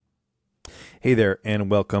Hey there,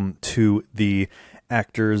 and welcome to the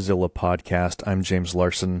Actorzilla podcast. I'm James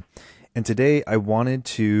Larson, and today I wanted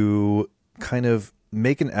to kind of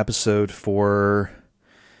make an episode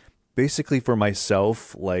basically for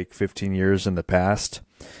myself, like 15 years in the past,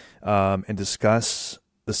 and discuss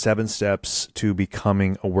the 7 steps to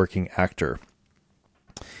becoming a working actor.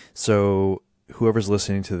 So whoever's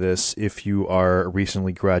listening to this, if you are a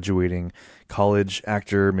recently graduating college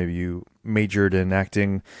actor, maybe you majored in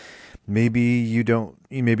acting, maybe you don't,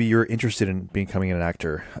 maybe you're interested in becoming an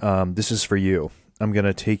actor. This is for you. I'm going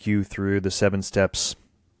to take you through the 7 steps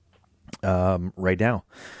right now.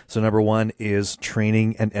 So number 1 is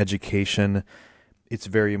training and education. It's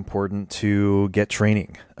very important to get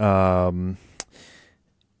training. The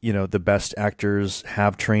best actors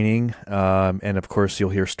have training. And of course, you'll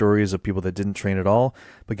hear stories of people that didn't train at all.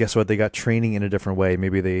 But guess what? They got training in a different way.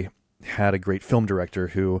 Maybe they had a great film director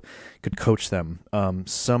who could coach them.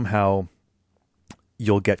 Somehow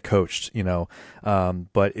you'll get coached,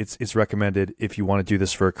 but it's recommended if you want to do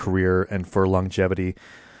this for a career and for longevity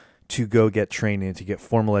to go get training, to get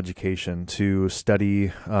formal education, to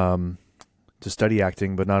study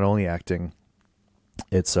acting, but not only acting.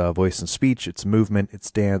 It's voice and speech, it's movement, it's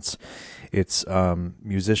dance, it's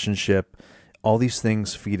musicianship. All these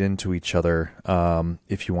things feed into each other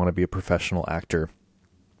if you want to be a professional actor.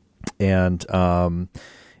 And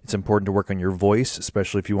it's important to work on your voice,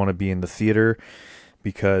 especially if you want to be in the theater,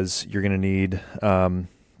 because you're going to need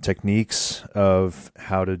techniques of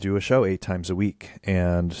how to do a show 8 times a week.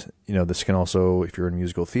 And, this can also, if you're in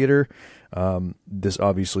musical theater, this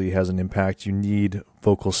obviously has an impact. You need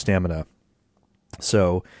vocal stamina.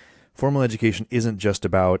 So formal education isn't just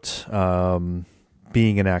about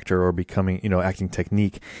being an actor or becoming, acting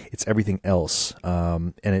technique. It's everything else.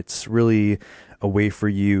 And it's really a way for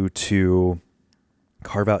you to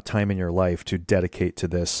carve out time in your life to dedicate to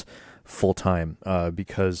this full time,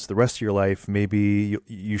 because the rest of your life, maybe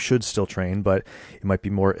you should still train, but it might be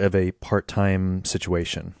more of a part-time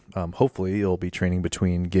situation. Hopefully you'll be training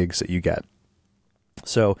between gigs that you get.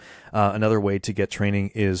 So another way to get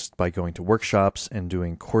training is by going to workshops and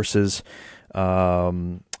doing courses.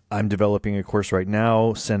 I'm developing a course right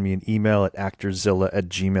now. Send me an email at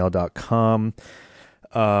actorzilla@gmail.com.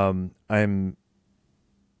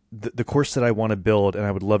 The course that I want to build, and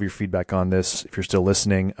I would love your feedback on this if you're still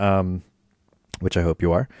listening, which I hope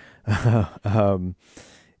you are,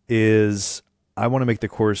 is I want to make the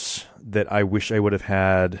course that I wish I would have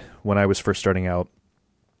had when I was first starting out.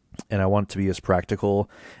 And I want it to be as practical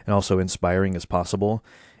and also inspiring as possible.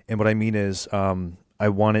 And what I mean is I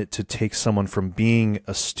want it to take someone from being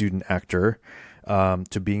a student actor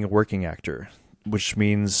to being a working actor, which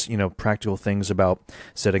means, practical things about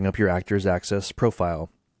setting up your actor's access profile,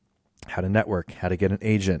 how to network, how to get an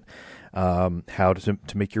agent, how to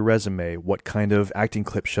make your resume, what kind of acting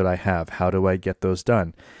clips should I have, how do I get those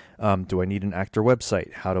done, do I need an actor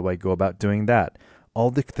website, how do I go about doing that? All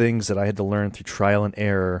the things that I had to learn through trial and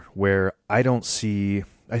error, where I feel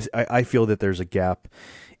that there's a gap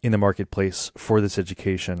in the marketplace for this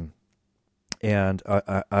education. And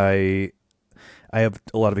I have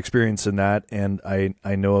a lot of experience in that, and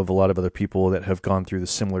I know of a lot of other people that have gone through the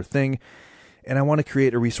similar thing. And I want to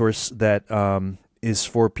create a resource that is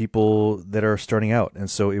for people that are starting out. And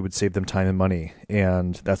so it would save them time and money.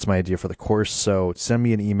 And that's my idea for the course. So send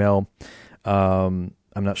me an email.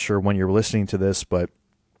 I'm not sure when you're listening to this, but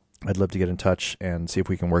I'd love to get in touch and see if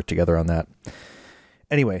we can work together on that.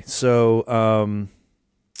 Anyway, so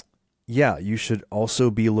you should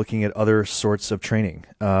also be looking at other sorts of training.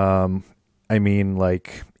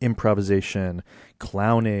 Like improvisation,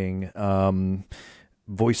 clowning,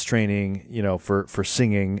 voice training, for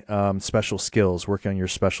singing, special skills. Working on your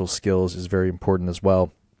special skills is very important as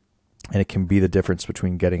well. And it can be the difference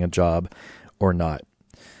between getting a job or not.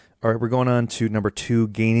 All right, we're going on to number 2,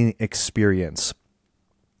 gaining experience.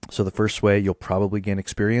 So the first way you'll probably gain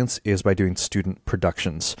experience is by doing student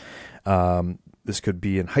productions. This could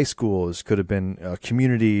be in high school. This could have been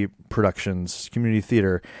community productions, community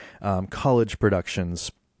theater, college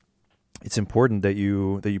productions. It's important that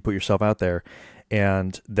you put yourself out there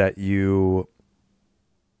and that you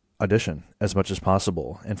audition as much as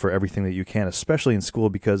possible and for everything that you can, especially in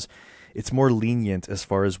school, because it's more lenient as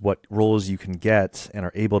far as what roles you can get and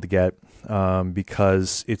are able to get,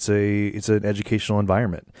 because it's an educational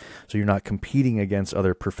environment. So you're not competing against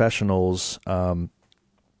other professionals, and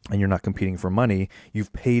you're not competing for money.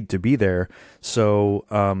 You've paid to be there, so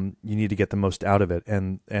you need to get the most out of it.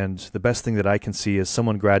 And the best thing that I can see is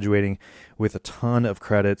someone graduating with a ton of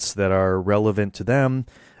credits that are relevant to them,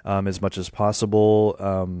 as much as possible.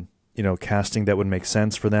 Casting that would make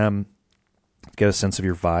sense for them. get a sense of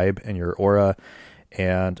your vibe and your aura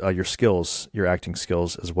and your skills, your acting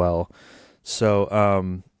skills as well.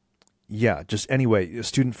 So, yeah, just anyway,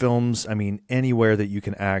 student films, I mean, anywhere that you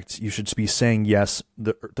can act, you should be saying yes.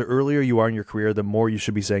 The earlier you are in your career, the more you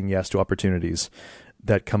should be saying yes to opportunities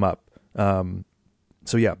that come up.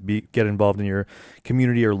 So yeah, get involved in your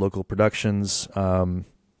community or local productions,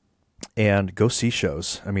 and go see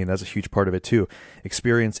shows. I mean, that's a huge part of it too.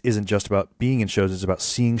 Experience isn't just about being in shows. It's about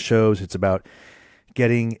seeing shows. It's about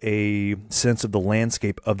getting a sense of the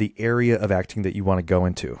landscape of the area of acting that you want to go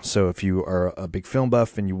into. So if you are a big film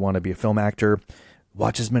buff and you want to be a film actor,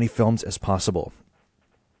 watch as many films as possible.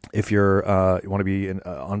 If you want to be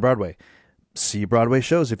on Broadway, see Broadway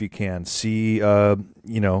shows if you can. See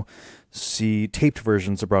taped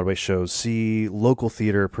versions of Broadway shows, see local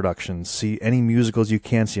theater productions, see any musicals you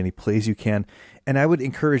can, see any plays you can. And I would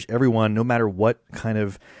encourage everyone, no matter what kind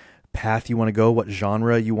of path you want to go, what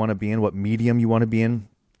genre you want to be in, what medium you want to be in,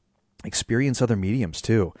 experience other mediums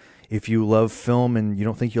too. If you love film and you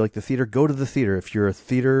don't think you like the theater, go to the theater. If you're a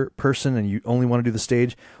theater person and you only want to do the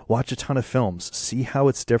stage, watch a ton of films. See how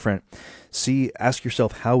it's different. Ask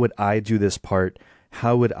yourself, how would I do this part?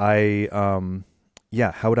 How would I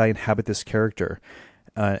inhabit this character?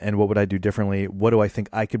 And what would I do differently? What do I think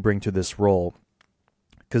I could bring to this role?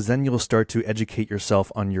 Because then you'll start to educate yourself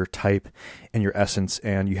on your type and your essence,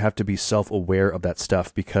 and you have to be self-aware of that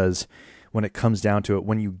stuff, because when it comes down to it,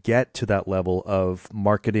 when you get to that level of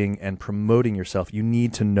marketing and promoting yourself, you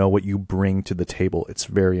need to know what you bring to the table. It's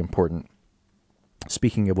very important.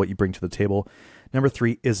 Speaking of what you bring to the table, number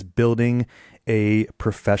 3 is building a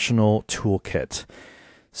professional toolkit.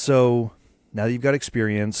 So now that you've got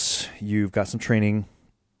experience, you've got some training,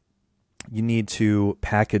 you need to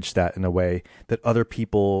package that in a way that other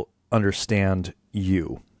people understand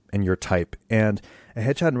you and your type. And a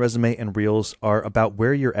headshot and resume and reels are about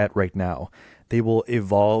where you're at right now. They will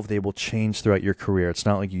evolve, they will change throughout your career. It's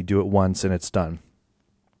not like you do it once and it's done.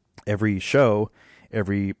 Every show,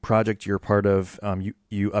 every project you're part of,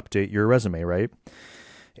 you update your resume, right?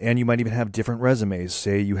 And you might even have different resumes.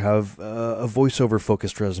 Say you have a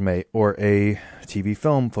voiceover-focused resume, or a TV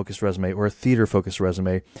film-focused resume, or a theater-focused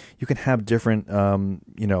resume. You can have different,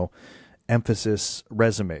 emphasis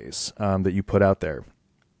resumes that you put out there.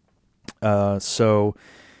 So,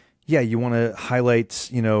 yeah, you want to highlight,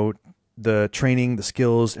 the training, the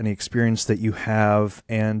skills, and the experience that you have,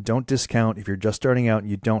 and don't discount if you're just starting out and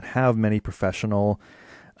you don't have many professional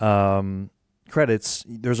credits.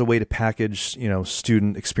 There's a way to package,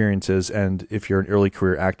 student experiences, and if you're an early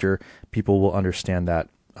career actor, people will understand that,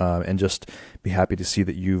 and just be happy to see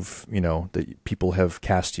that that people have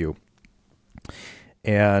cast you.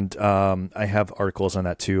 And I have articles on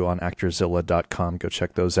that too on actorzilla.com. Go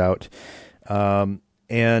check those out.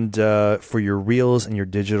 And for your reels and your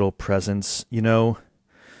digital presence, if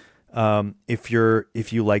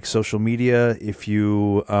you like social media, if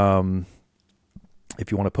you want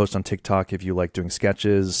to post on TikTok, if you like doing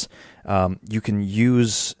sketches, you can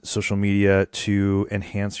use social media to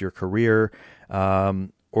enhance your career,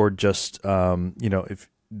 or just, if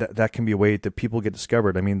that can be a way that people get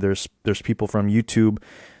discovered. I mean, there's people from YouTube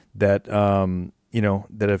that,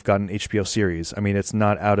 that have gotten HBO series. I mean, it's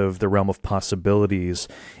not out of the realm of possibilities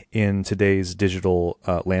in today's digital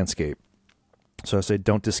landscape. So I say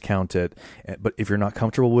don't discount it, but if you're not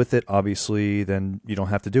comfortable with it, obviously, then you don't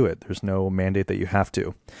have to do it. There's no mandate that you have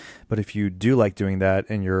to. But if you do like doing that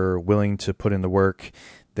and you're willing to put in the work,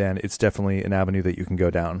 then it's definitely an avenue that you can go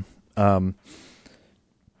down.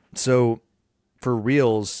 So for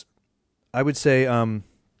reels, I would say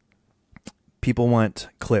people want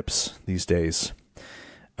clips these days.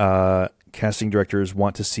 Casting directors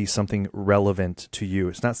want to see something relevant to you.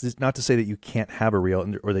 It's not to say that you can't have a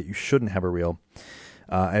reel or that you shouldn't have a reel.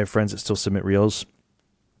 I have friends that still submit reels,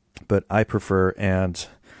 but I prefer, and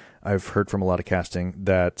I've heard from a lot of casting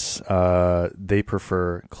that they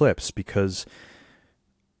prefer clips, because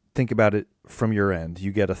think about it from your end.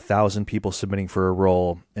 You get 1,000 people submitting for a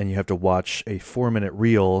role, and you have to watch a 4-minute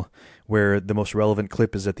reel where the most relevant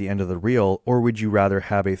clip is at the end of the reel, or would you rather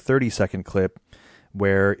have a 30-second clip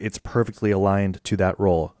where it's perfectly aligned to that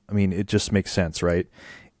role? I mean, it just makes sense, right?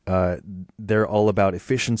 They're all about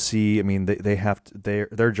efficiency. I mean, they have to,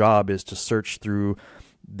 their job is to search through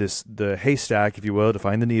the haystack, if you will, to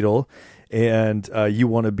find the needle, and you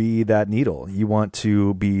want to be that needle. You want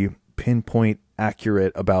to be pinpoint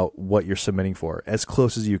accurate about what you're submitting for, as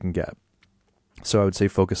close as you can get. So I would say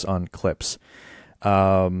focus on clips.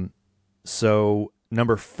 So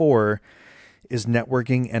number 4 is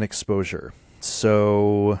networking and exposure.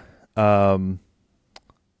 So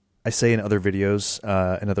I say in other videos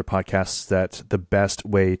and other podcasts that the best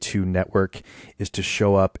way to network is to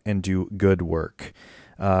show up and do good work.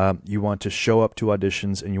 You want to show up to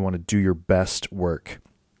auditions and you want to do your best work.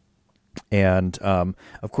 And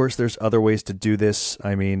of course, there's other ways to do this.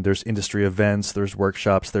 I mean, there's industry events, there's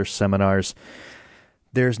workshops, there's seminars,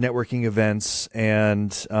 there's networking events.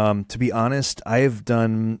 And to be honest, I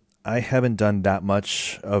haven't done that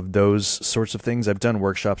much of those sorts of things. I've done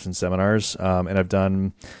workshops and seminars, and I've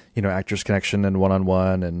done, Actors Connection and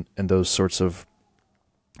one-on-one and those sorts of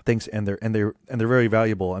things. And they're very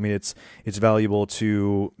valuable. I mean, it's valuable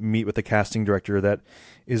to meet with a casting director that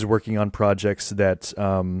is working on projects that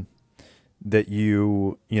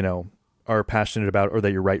you are passionate about or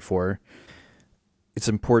that you're right for. It's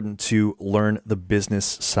important to learn the business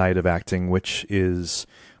side of acting, which is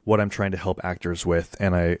what I'm trying to help actors with.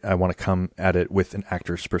 And I want to come at it with an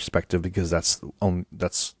actor's perspective because that's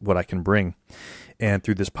what I can bring. And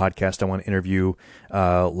through this podcast, I want to interview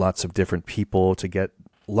lots of different people to get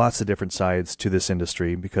lots of different sides to this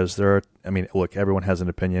industry because look, everyone has an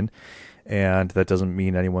opinion and that doesn't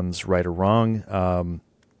mean anyone's right or wrong.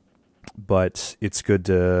 But it's good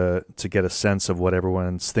to get a sense of what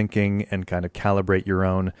everyone's thinking and kind of calibrate your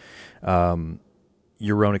own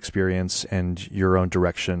experience and your own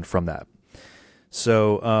direction from that.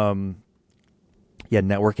 So,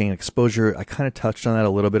 networking and exposure. I kind of touched on that a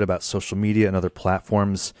little bit about social media and other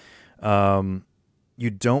platforms. You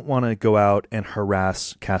don't want to go out and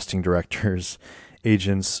harass casting directors,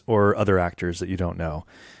 agents, or other actors that you don't know.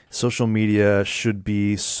 Social media should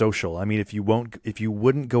be social. I mean, if you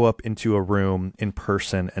wouldn't go up into a room in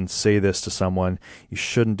person and say this to someone, you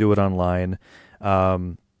shouldn't do it online.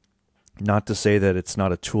 Not to say that it's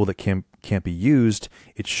not a tool that can't be used.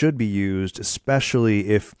 It should be used, especially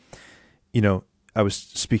if, I was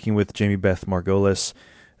speaking with Jamie Beth Margolis,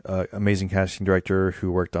 amazing casting director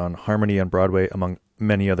who worked on Harmony on Broadway, among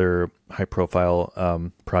many other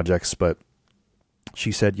high-profile projects. But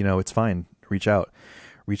she said, it's fine. Reach out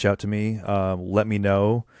to me. Let me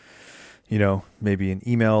know, maybe an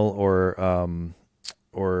email or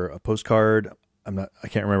a postcard. I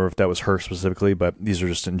can't remember if that was her specifically, but these are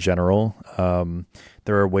just in general.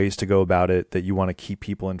 There are ways to go about it that you want to keep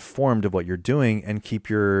people informed of what you're doing and keep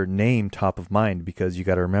your name top of mind, because you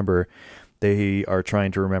got to remember they are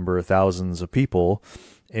trying to remember thousands of people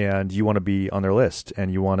and you want to be on their list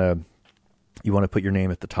and you want to put your name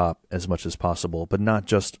at the top as much as possible, but not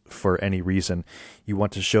just for any reason. You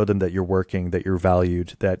want to show them that you're working, that you're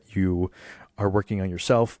valued, that you are working on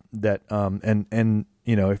yourself, that, and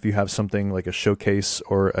if you have something like a showcase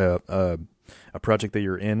or a project that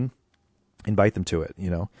you're in, invite them to it.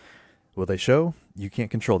 Will they show? You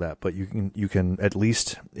can't control that, but you can at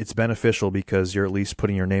least, it's beneficial because you're at least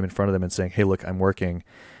putting your name in front of them and saying, hey, look, I'm working.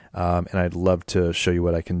 And I'd love to show you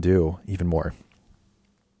what I can do even more.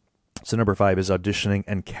 So number 5 is auditioning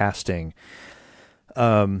and casting.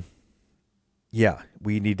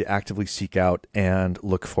 We need to actively seek out and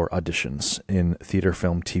look for auditions in theater,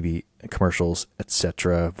 film, TV, commercials,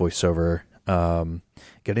 etc., voiceover.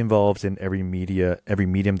 Get involved in every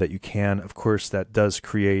medium that you can. Of course, that does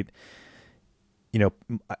create,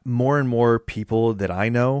 more and more people that I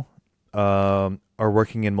know are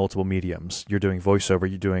working in multiple mediums. You're doing voiceover,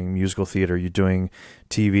 you're doing musical theater, you're doing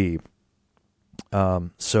TV.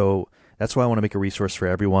 So that's why I want to make a resource for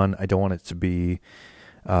everyone. I don't want it to be,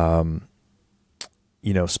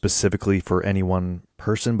 specifically for any one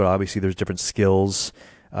person, but obviously there's different skills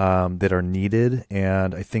that are needed.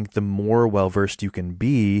 And I think the more well-versed you can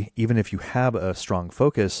be, even if you have a strong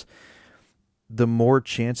focus, the more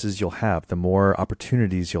chances you'll have, the more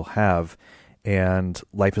opportunities you'll have. And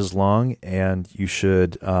life is long and you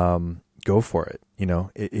should go for it.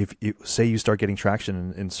 If say you start getting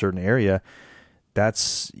traction in a certain area,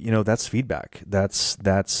 that's feedback. That's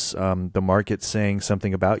the market saying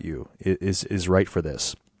something about you is right for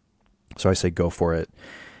this. So I say go for it.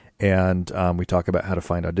 And we talk about how to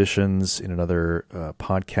find auditions in another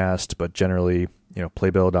podcast, but generally,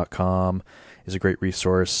 playbill.com is a great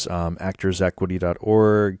resource.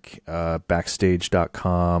 Actorsequity.org,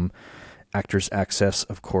 backstage.com, Actors Access,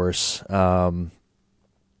 of course.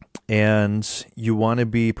 And you want to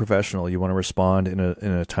be professional. You want to respond in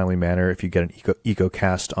a timely manner. If you get an eco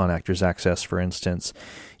cast on Actors Access, for instance,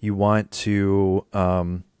 you want to,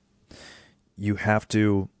 you have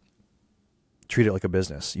to treat it like a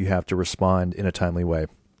business. You have to respond in a timely way,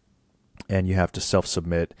 and you have to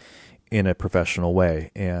self-submit in a professional way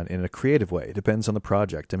and in a creative way. It depends on the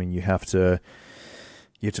project. I mean, you have to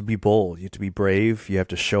be bold. You have to be brave. You have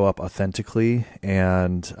to show up authentically,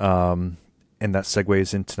 and that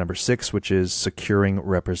segues into number 6, which is securing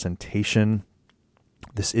representation.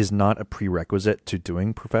 This is not a prerequisite to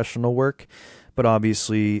doing professional work, but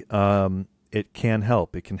obviously it can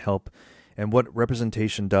help. It can help. And what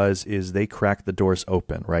representation does is they crack the doors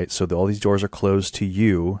open, right? So all these doors are closed to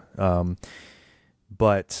you,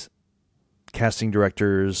 but casting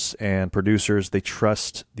directors and producers, they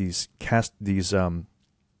trust these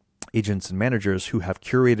agents and managers who have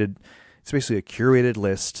curated. It's basically a curated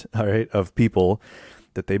list, all right, of people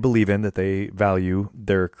that they believe in, that they value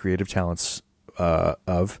their creative talents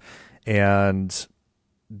of, and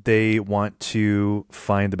they want to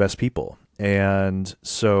find the best people. And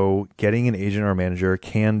so getting an agent or a manager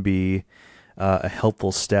can be a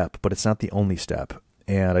helpful step, but it's not the only step.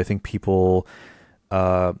 And I think people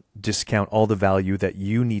discount all the value that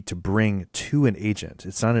you need to bring to an agent.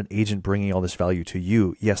 It's not an agent bringing all this value to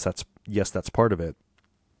you. Yes, that's part of it.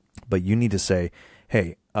 But you need to say,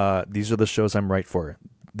 hey, these are the shows I'm right for.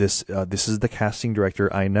 This is the casting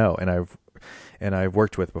director I know and I've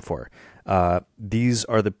worked with before. These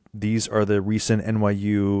are the recent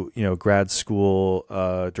NYU grad school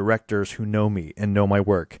directors who know me and know my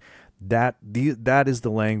work. That is the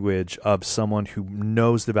language of someone who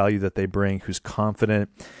knows the value that they bring, who's confident,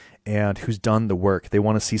 and who's done the work. They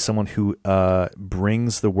want to see someone who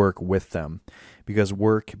brings the work with them, because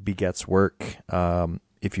work begets work.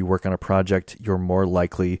 If you work on a project, you're more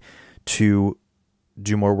likely to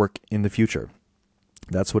do more work in the future.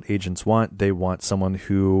 That's what agents want. They want someone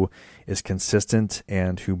who is consistent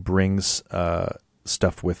and who brings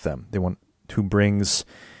stuff with them. They want who brings,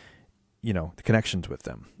 the connections with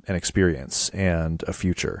them and experience and a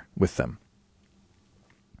future with them.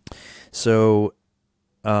 So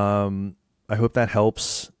I hope that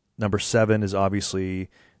helps. Number 7 is obviously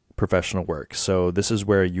professional work. So this is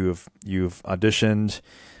where you've auditioned.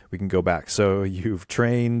 We can go back. So you've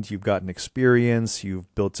trained, you've gotten experience,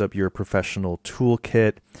 you've built up your professional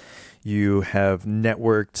toolkit, you have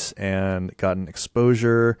networked and gotten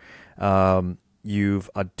exposure, you've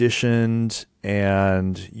auditioned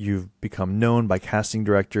and you've become known by casting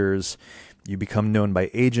directors, you become known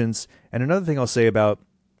by agents. And another thing I'll say about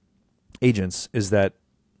agents is that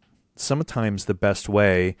sometimes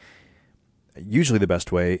usually the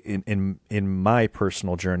best way in my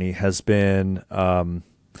personal journey has been,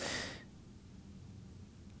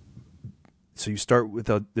 so you start with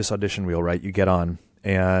this audition wheel, right? You get on,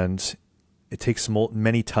 and it takes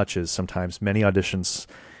many touches, sometimes many auditions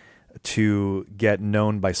to get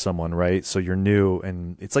known by someone, right? So you're new,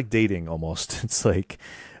 and it's like dating almost. It's like,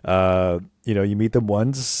 you meet them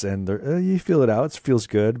once, and you feel it out. It feels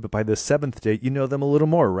good, but by the 7th date, you know them a little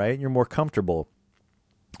more, right? You're more comfortable.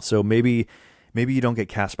 So maybe you don't get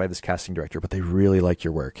cast by this casting director, but they really like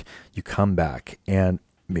your work. You come back, and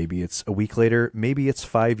maybe it's a week later, maybe it's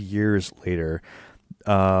 5 years later,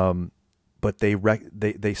 but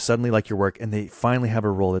they suddenly like your work, and they finally have a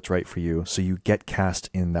role that's right for you. So you get cast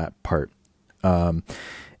in that part.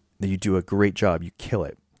 You do a great job. You kill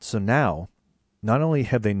it. So now, not only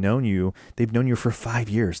have they known you, they've known you for 5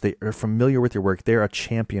 years. They are familiar with your work. They're a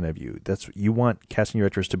champion of you. You want casting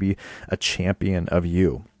directors to be a champion of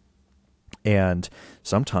you. And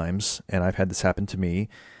sometimes, and I've had this happen to me,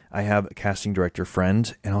 I have a casting director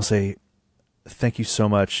friend, and I'll say, thank you so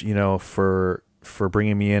much, for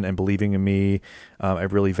bringing me in and believing in me.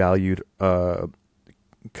 I've really valued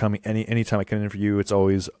coming anytime I come in for you. It's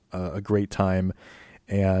always a great time.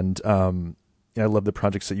 And I love the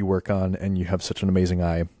projects that you work on, and you have such an amazing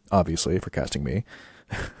eye, obviously, for casting me.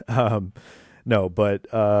 No, but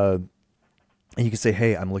you can say,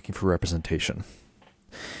 hey, I'm looking for representation.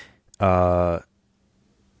 And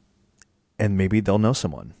maybe they'll know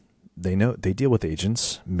someone. They deal with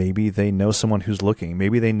agents. Maybe they know someone who's looking.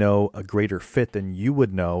 Maybe they know a greater fit than you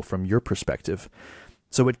would know from your perspective.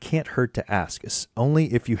 So it can't hurt to ask. It's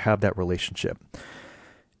only if you have that relationship.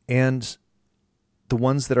 And the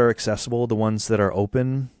ones that are accessible, the ones that are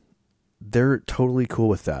open, they're totally cool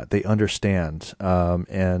with that. They understand.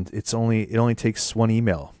 And it only takes one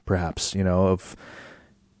email, perhaps, of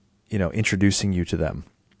introducing you to them.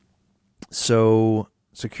 So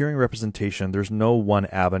securing representation, there's no one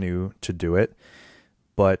avenue to do it,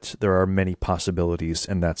 but there are many possibilities,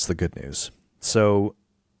 and that's the good news. So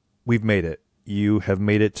we've made it. You have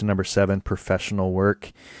made it to number 7, professional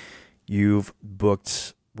work. You've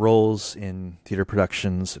booked roles in theater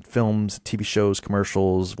productions, films, TV shows,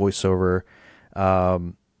 commercials, voiceover.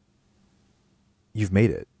 You've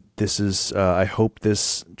made it. This is, I hope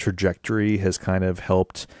this trajectory has kind of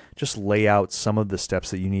helped just lay out some of the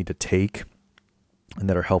steps that you need to take and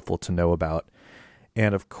that are helpful to know about.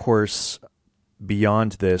 And of course,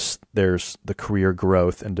 beyond this, there's the career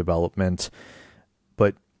growth and development.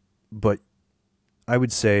 But I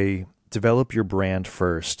would say develop your brand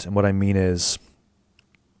first. And what I mean is,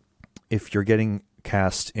 if you're getting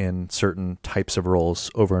cast in certain types of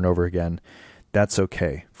roles over and over again, that's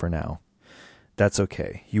okay for now. That's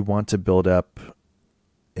okay. You want to build up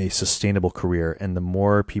a sustainable career, and the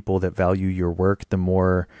more people that value your work, the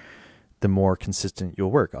more consistent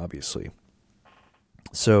you'll work, obviously.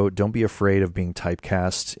 So don't be afraid of being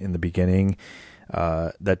typecast in the beginning.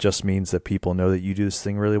 That just means that people know that you do this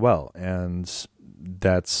thing really well, and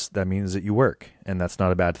that means that you work, and that's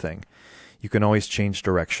not a bad thing. You can always change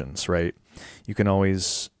directions, right? You can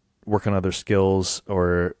always work on other skills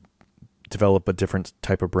or develop a different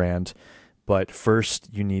type of brand. But first,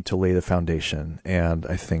 you need to lay the foundation, and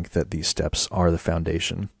I think that these steps are the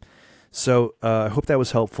foundation. So I hope that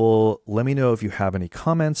was helpful. Let me know if you have any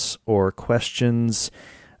comments or questions,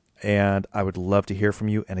 and I would love to hear from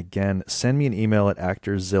you. And again, send me an email at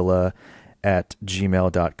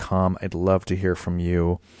actorzilla@gmail.com. I'd love to hear from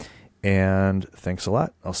you. And thanks a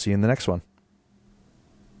lot. I'll see you in the next one.